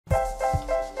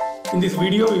In this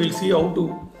video, we will see how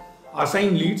to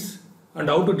assign leads and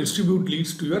how to distribute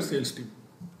leads to your sales team.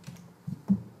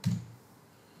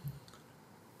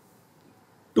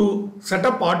 To set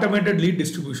up automated lead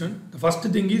distribution, the first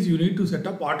thing is you need to set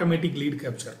up automatic lead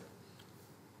capture.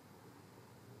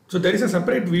 So there is a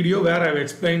separate video where I have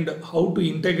explained how to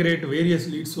integrate various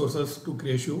lead sources to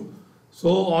Cratio. So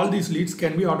all these leads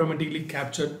can be automatically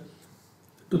captured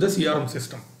to the CRM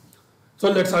system. So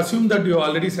let's assume that you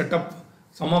already set up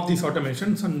some of these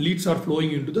automations and leads are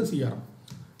flowing into the CRM.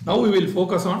 Now we will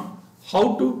focus on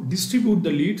how to distribute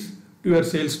the leads to your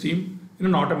sales team in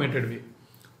an automated way.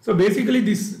 So basically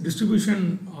these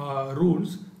distribution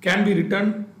rules can be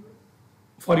written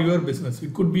for your business.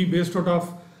 It could be based out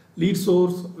of lead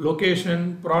source,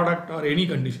 location, product or any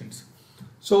conditions.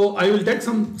 So I will take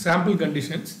some sample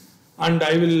conditions and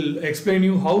I will explain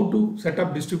you how to set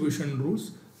up distribution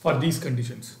rules for these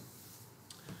conditions.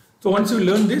 So once you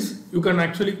learn this, you can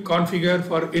actually configure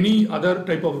for any other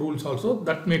type of rules also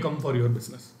that may come for your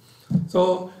business.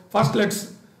 So first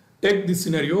let's take this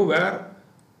scenario where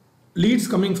leads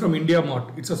coming from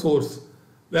IndiaMart, it's a source,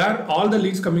 where all the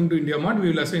leads coming to IndiaMart, we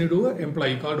will assign it to an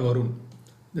employee called Varun.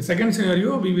 The second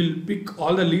scenario, we will pick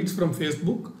all the leads from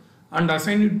Facebook and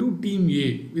assign it to team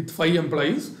A with 5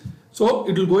 employees. So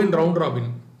it will go in round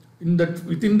robin.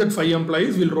 Within that 5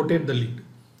 employees, we will rotate the lead.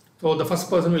 So the first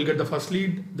person will get the first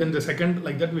lead, then the second,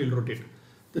 like that we will rotate.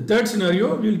 The third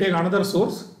scenario, we will take another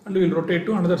source and we will rotate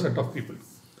to another set of people.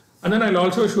 And then I will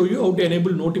also show you how to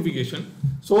enable notification.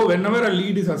 So whenever a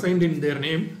lead is assigned in their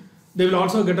name, they will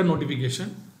also get a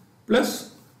notification.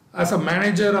 Plus, as a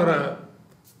manager or a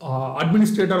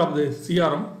administrator of the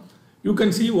CRM, you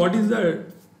can see what is the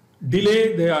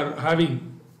delay they are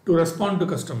having to respond to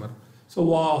customer. So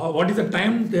what is the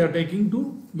time they are taking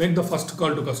to make the first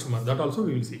call to customer, that also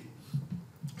we will see.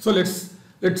 So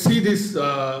let's see this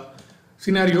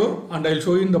scenario and I will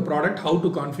show you in the product how to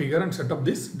configure and set up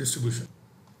this distribution.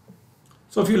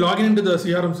 So if you log in into the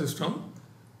CRM system,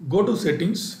 go to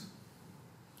settings.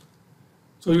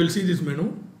 So you will see this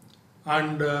menu.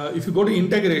 And if you go to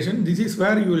integration, this is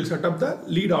where you will set up the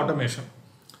lead automation.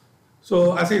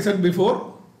 So as I said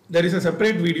before, there is a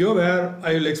separate video where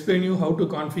I will explain you how to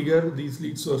configure these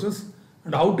lead sources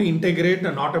and how to integrate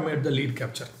and automate the lead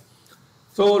capture.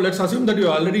 So let's assume that you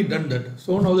have already done that.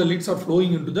 So now the leads are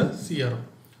flowing into the CRM.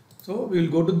 So we will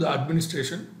go to the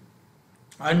administration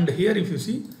and here if you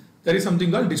see, there is something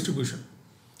called distribution,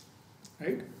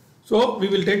 right? So we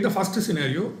will take the first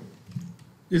scenario.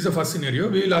 This is the first scenario.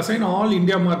 We will assign all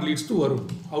IndiaMart leads to Varun.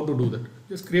 How to do that?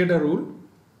 Just create a rule.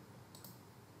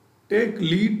 Take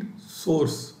lead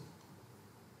source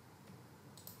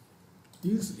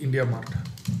is IndiaMart.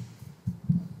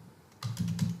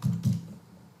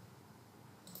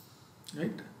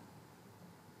 Right?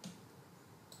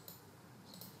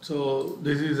 So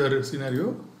this is our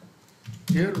scenario.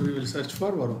 Here we will search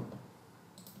for Varun.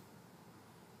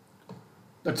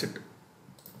 That's it.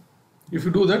 If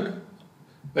you do that,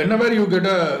 whenever you get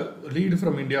a lead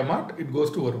from IndiaMart, it goes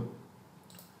to Varun.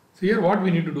 So here what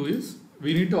we need to do is,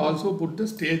 we need to also put the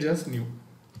stage as new,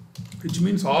 which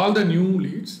means all the new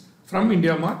leads from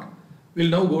IndiaMart will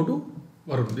now go to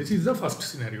Varun. This is the first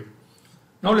scenario.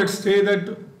 Now let's say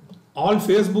that all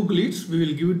Facebook leads we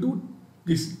will give it to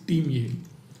this team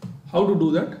A. How to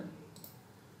do that?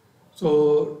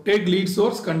 So take lead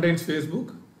source contains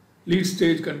Facebook, lead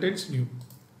stage contains new.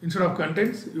 Instead of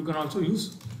contains, you can also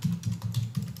use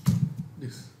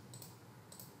this.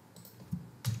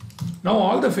 Now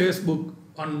all the Facebook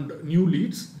and new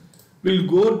leads will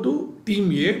go to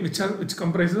team A, which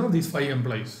comprises of these 5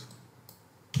 employees.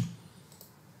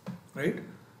 Right?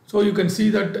 So you can see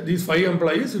that these 5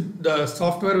 employees, the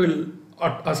software will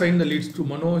assign the leads to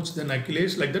Manoj, then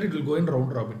Akhilesh, like that it will go in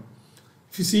round robin.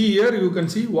 If you see here, you can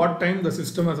see what time the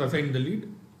system has assigned the lead.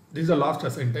 This is the last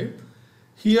assigned time.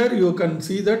 Here you can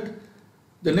see that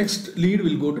the next lead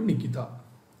will go to Nikita.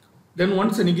 Then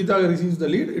once Nikita receives the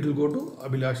lead, it will go to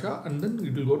Abhilasha and then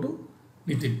it will go to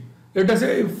Nitin. Let us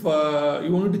say if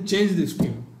you want to change this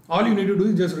team, all you need to do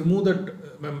is just remove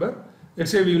that member.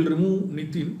 Let's say we will remove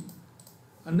Nitin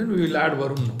and then we will add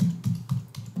Varun now.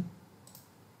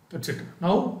 That's it.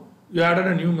 Now you added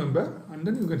a new member and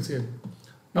then you can save.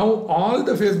 Now all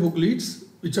the Facebook leads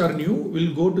which are new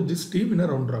will go to this team in a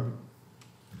round robin.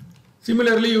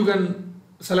 Similarly, you can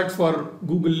select for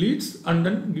Google leads and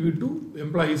then give it to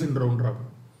employees in round robin.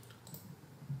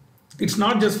 It's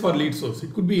not just for lead source,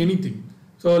 it could be anything.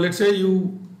 So let's say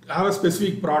you have a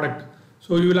specific product.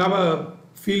 So you will have a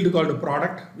field called a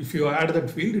product. If you add that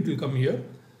field, it will come here.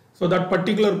 So that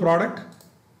particular product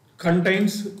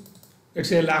contains let's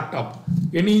say a laptop.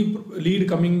 Any lead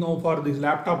coming for this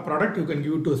laptop product, you can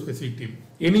give it to a specific team.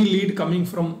 Any lead coming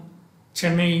from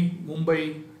Chennai,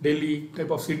 Mumbai, Delhi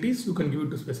type of cities, you can give it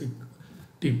to a specific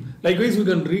team. Likewise, you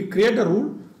can create a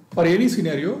rule for any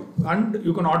scenario and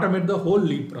you can automate the whole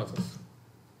lead process.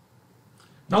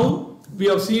 Now we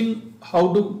have seen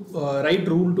how to write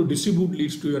rule to distribute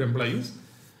leads to your employees.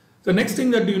 The next thing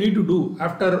that you need to do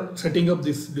after setting up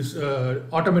this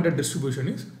automated distribution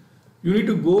is you need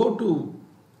to go to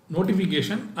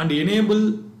notification and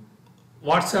enable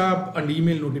WhatsApp and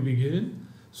email notification.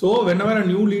 So whenever a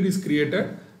new lead is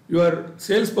created, your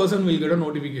salesperson will get a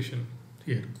notification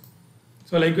here.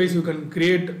 So likewise, you can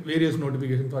create various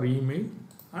notifications for email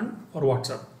and for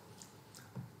WhatsApp.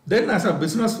 Then as a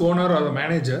business owner or a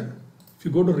manager, if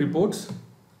you go to reports,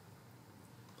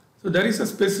 so there is a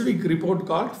specific report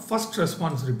called first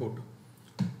response report.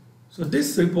 So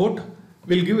this report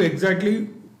will give exactly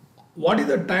what is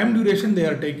the time duration they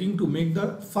are taking to make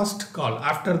the first call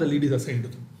after the lead is assigned to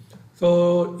them.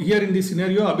 So here in this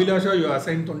scenario, Abhilasha, you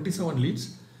assigned 27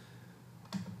 leads.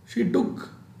 She took,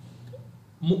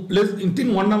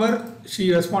 within 1 hour,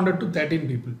 she responded to 13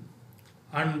 people.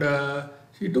 And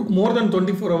she took more than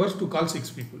 24 hours to call 6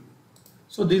 people.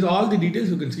 So these are all the details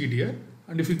you can see it here.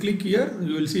 And if you click here,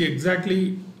 you will see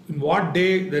exactly in what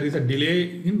day there is a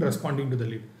delay in responding to the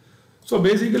lead. So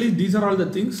basically, these are all the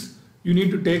things you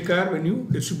need to take care when you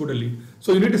distribute a lead.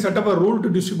 So you need to set up a rule to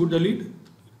distribute the lead.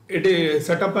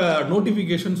 Set up a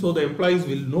notification so the employees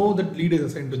will know that lead is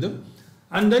assigned to them.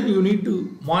 And then you need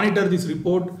to monitor this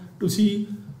report to see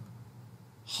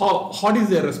what is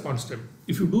their response time.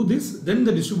 If you do this, then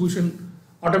the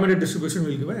automated distribution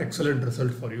will give an excellent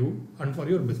result for you and for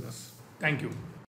your business. Thank you.